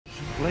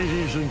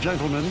Ladies and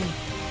gentlemen,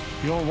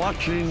 you're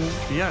watching,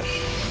 yes,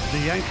 the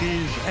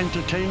Yankees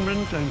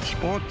Entertainment and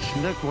Sports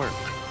Network.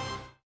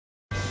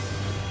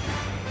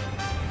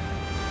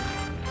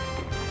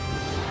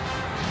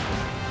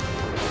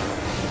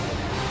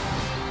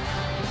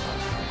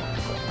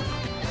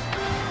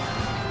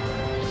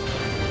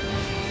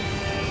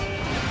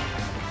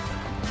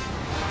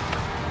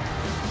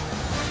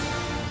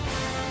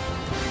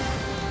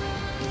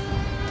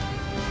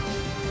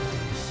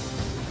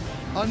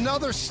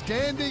 Another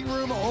standing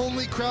room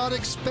only crowd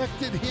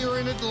expected here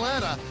in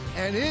Atlanta,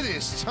 and it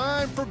is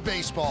time for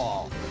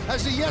baseball.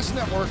 As the Yes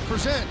Network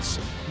presents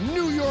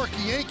New York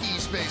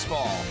Yankees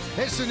baseball.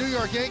 It's the New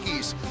York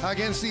Yankees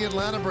against the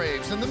Atlanta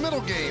Braves in the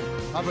middle game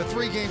of a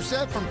three-game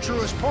set from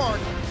Truist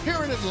Park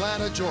here in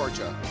Atlanta,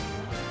 Georgia.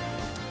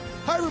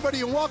 Hi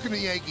everybody and welcome to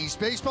Yankees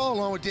baseball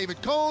along with David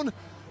Cohn.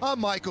 I'm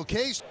Michael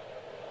Case.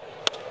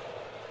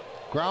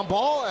 Ground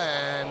ball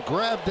and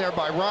grabbed there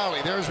by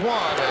Riley. There's one,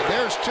 and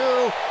there's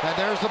two, and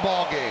there's the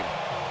ball game.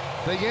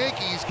 The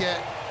Yankees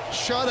get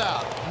shut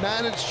out,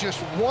 managed just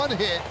one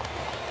hit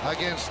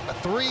against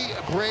three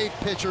Brave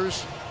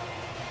pitchers.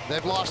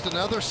 They've lost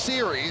another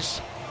series.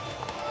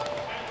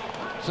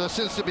 So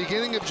since the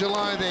beginning of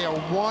July, they are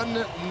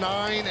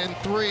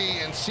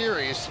 1-9-3 in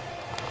series.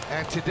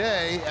 And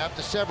today,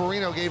 after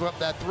Severino gave up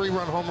that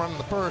three-run home run in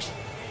the first,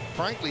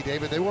 frankly,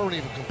 David, they weren't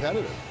even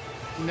competitive.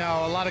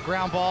 No, a lot of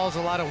ground balls,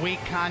 a lot of weak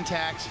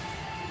contacts.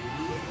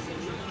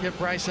 Give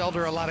Bryce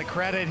Elder a lot of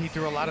credit. He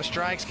threw a lot of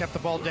strikes, kept the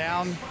ball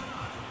down.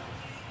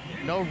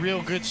 No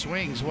real good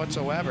swings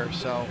whatsoever.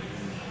 So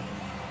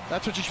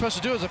that's what you're supposed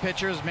to do as a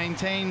pitcher, is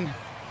maintain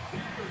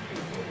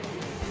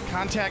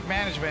contact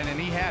management, and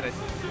he had it.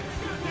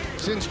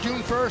 Since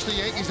June 1st, the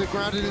Yankees have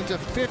grounded into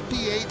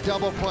 58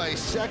 double plays,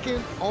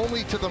 second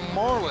only to the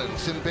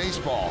Marlins in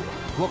baseball.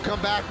 We'll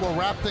come back, we'll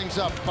wrap things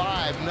up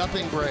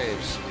 5-0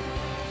 Braves.